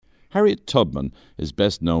Harriet Tubman is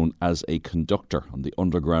best known as a conductor on the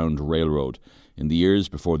Underground Railroad. In the years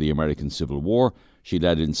before the American Civil War, she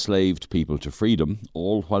led enslaved people to freedom,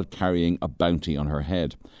 all while carrying a bounty on her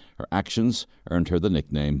head. Her actions earned her the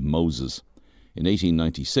nickname Moses. In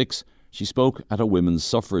 1896, she spoke at a women's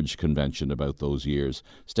suffrage convention about those years,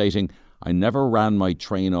 stating, "I never ran my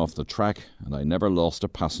train off the track and I never lost a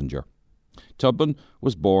passenger." Tubman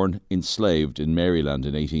was born enslaved in Maryland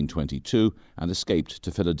in 1822 and escaped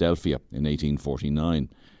to Philadelphia in 1849.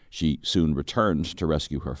 She soon returned to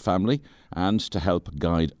rescue her family and to help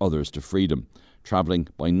guide others to freedom, travelling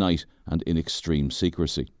by night and in extreme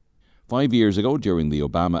secrecy. 5 years ago, during the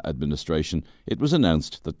Obama administration, it was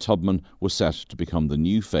announced that Tubman was set to become the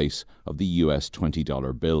new face of the US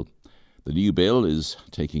 $20 bill. The new bill is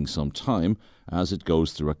taking some time as it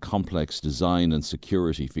goes through a complex design and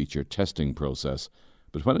security feature testing process.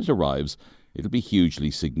 But when it arrives, it'll be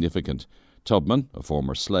hugely significant. Tubman, a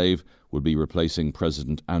former slave, will be replacing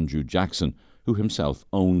President Andrew Jackson, who himself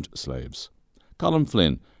owned slaves. Colm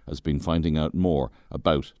Flynn has been finding out more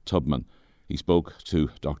about Tubman. He spoke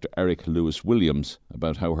to Dr. Eric Lewis Williams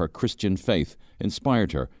about how her Christian faith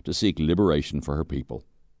inspired her to seek liberation for her people.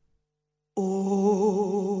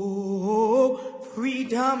 Oh,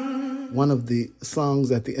 freedom. One of the songs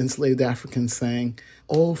that the enslaved Africans sang,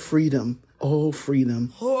 "Oh, freedom, oh,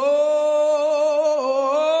 freedom. Oh,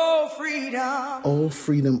 freedom. Oh,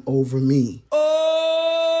 freedom over me.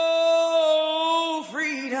 Oh,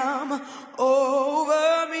 freedom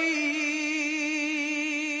over me.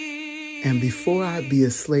 And before I be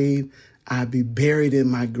a slave, I be buried in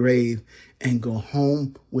my grave and go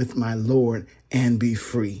home with my Lord and be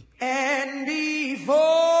free." And before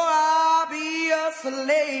I be a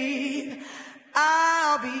slave,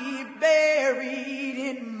 I'll be buried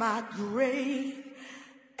in my grave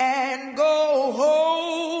and go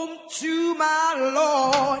home to my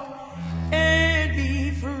Lord and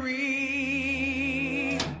be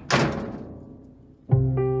free.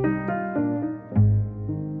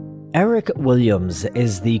 Eric Williams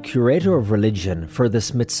is the curator of religion for the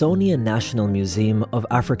Smithsonian National Museum of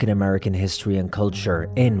African American History and Culture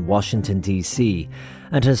in Washington, D.C.,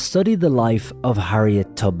 and has studied the life of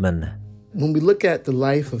Harriet Tubman. When we look at the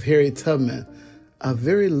life of Harriet Tubman, a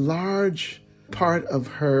very large part of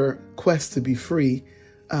her quest to be free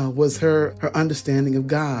was her understanding of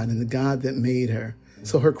God and the God that made her.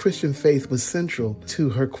 So her Christian faith was central to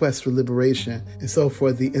her quest for liberation. And so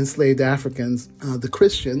for the enslaved Africans, the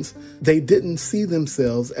Christians, they didn't see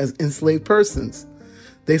themselves as enslaved persons.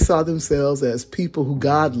 They saw themselves as people who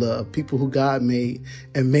God loved, people who God made,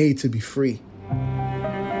 and made to be free.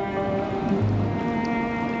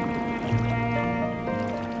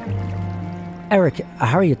 Eric,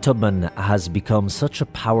 Harriet Tubman has become such a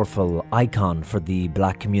powerful icon for the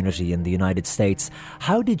black community in the United States.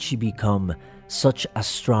 How did she become such a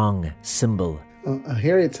strong symbol?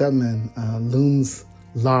 Harriet Tubman looms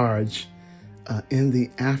large in the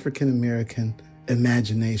African American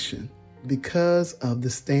imagination because of the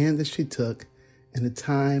stand that she took in a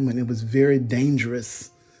time when it was very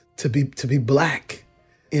dangerous to be black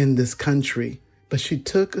in this country. But she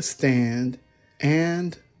took a stand,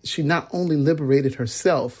 and she not only liberated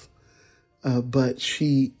herself, but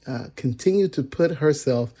she continued to put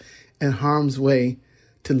herself in harm's way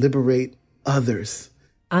to liberate others.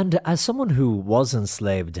 And as someone who was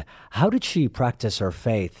enslaved, how did she practice her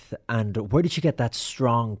faith, and where did she get that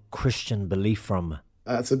strong Christian belief from?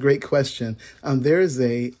 That's a great question. There is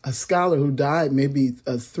a scholar who died maybe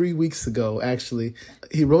 3 weeks ago, actually.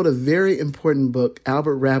 He wrote a very important book,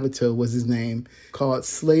 Albert Rabbitoh was his name, called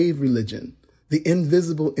Slave Religion, the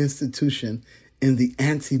Invisible Institution in the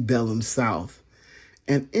Antebellum South.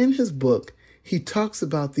 And in his book, he talks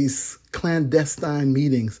about these clandestine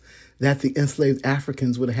meetings that the enslaved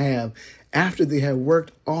Africans would have after they had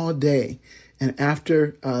worked all day, and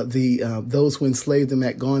after those who enslaved them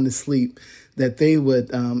had gone to sleep, that they would,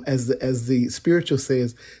 as the spiritual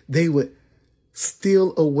says, they would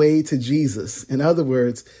steal away to Jesus. In other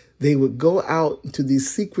words, they would go out to these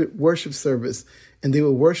secret worship service, and they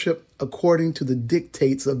would worship according to the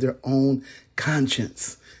dictates of their own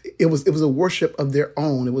conscience. It was a worship of their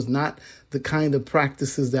own. It was not the kind of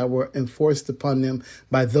practices that were enforced upon them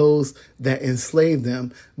by those that enslaved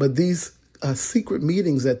them, but these secret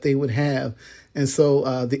meetings that they would have. And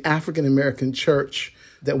so the African American church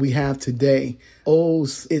that we have today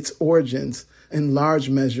owes its origins in large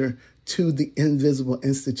measure to the invisible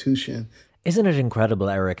institution. Isn't it incredible,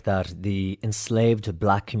 Eric, that the enslaved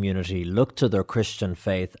black community looked to their Christian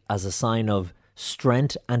faith as a sign of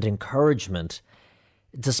strength and encouragement,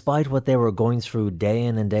 despite what they were going through day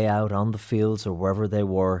in and day out on the fields or wherever they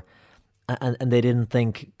were, And they didn't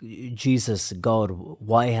think, Jesus, God,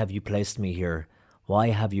 why have you placed me here? Why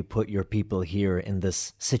have you put your people here in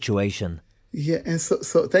this situation? Yeah, and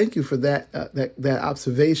so thank you for that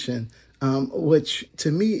observation, which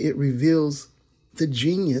to me it reveals the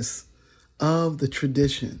genius of the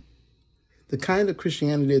tradition. The kind of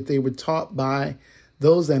Christianity that they were taught by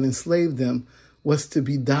those that enslaved them was to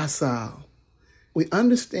be docile. We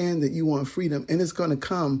understand that you want freedom, and it's going to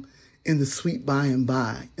come in the sweet by and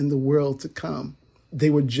by, in the world to come. They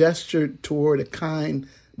were gestured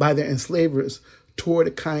by their enslavers, toward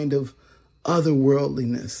a kind of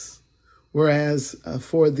otherworldliness. Whereas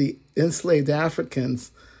for the enslaved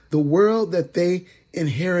Africans, the world that they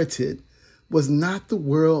inherited was not the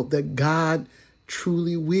world that God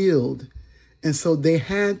truly willed. And so they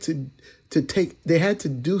had to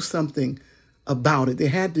do something about it. They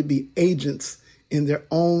had to be agents in their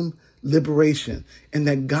own liberation, and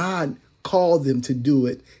that God called them to do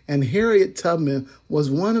it. And Harriet Tubman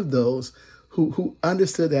was one of those who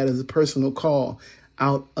understood that as a personal call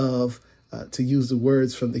out of, to use the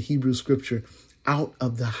words from the Hebrew scripture, out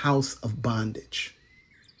of the house of bondage.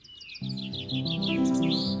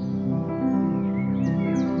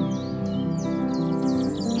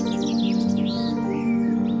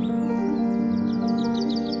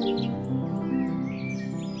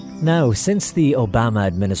 Now, since the Obama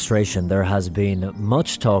administration, there has been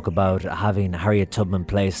much talk about having Harriet Tubman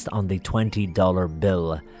placed on the $20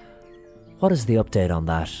 bill. What is the update on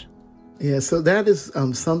that? Yeah, so that is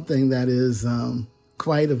something that is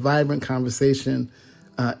quite a vibrant conversation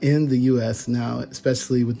in the U.S. now,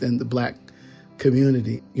 especially within the Black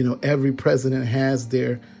community. You know, every president has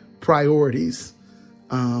their priorities.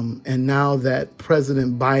 And now that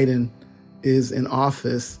President Biden is in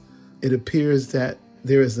office, it appears that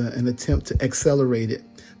there is an attempt to accelerate it.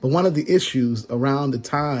 But one of the issues around the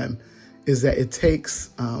time is that it takes,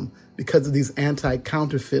 because of these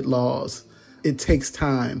anti-counterfeit laws, it takes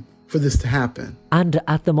time for this to happen. And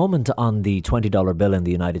at the moment on the $20 bill in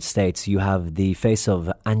the United States, you have the face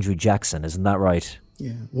of Andrew Jackson, isn't that right?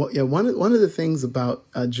 Yeah. Well, yeah. One of the things about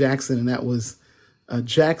Jackson, and that was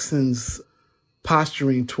Jackson's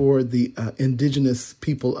posturing toward the indigenous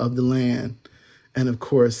people of the land. And of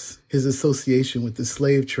course, his association with the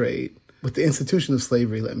slave trade, with the institution of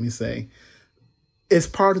slavery, let me say, is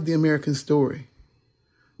part of the American story.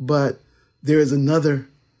 But there is another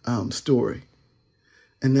story.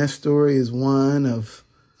 And that story is one of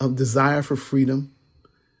desire for freedom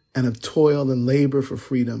and of toil and labor for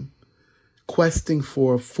freedom, questing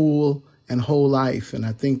for a full and whole life. And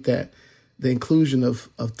I think that the inclusion of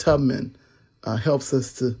Tubman helps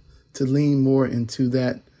us to lean more into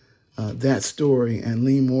that story and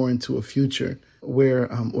lean more into a future where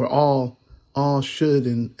all should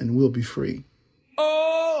and will be free.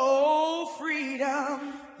 Oh,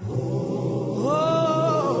 freedom. Oh,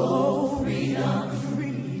 freedom.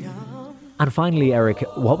 Freedom. And finally, Eric,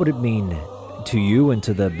 what would it mean to you and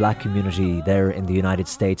to the Black community there in the United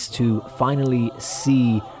States to finally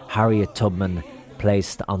see Harriet Tubman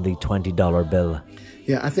placed on the $20 bill?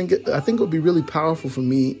 Yeah, I think it would be really powerful for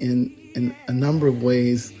me in a number of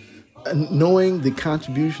ways. Knowing the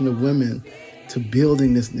contribution of women to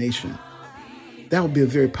building this nation, that would be a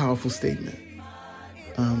very powerful statement.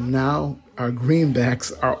 Now our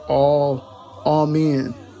greenbacks are all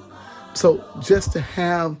men. So just to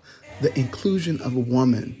have the inclusion of a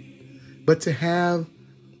woman, but to have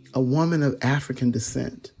a woman of African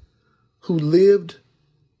descent who lived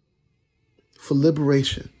for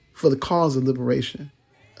liberation, for the cause of liberation,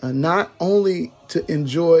 not only to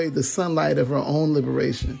enjoy the sunlight of her own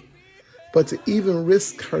liberation, but to even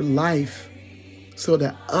risk her life so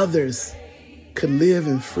that others could live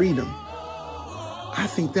in freedom. I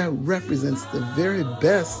think that represents the very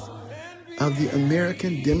best of the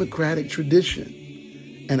American democratic tradition.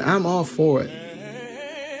 And I'm all for it.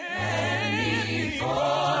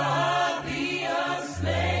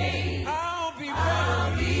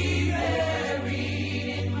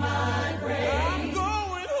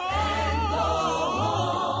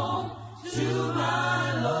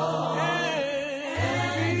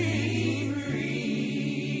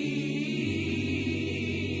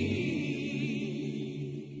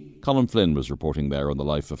 Colm Flynn was reporting there on the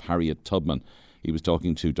life of Harriet Tubman. He was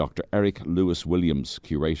talking to Dr. Eric Lewis Williams,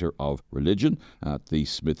 Curator of Religion at the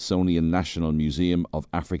Smithsonian National Museum of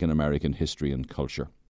African American History and Culture.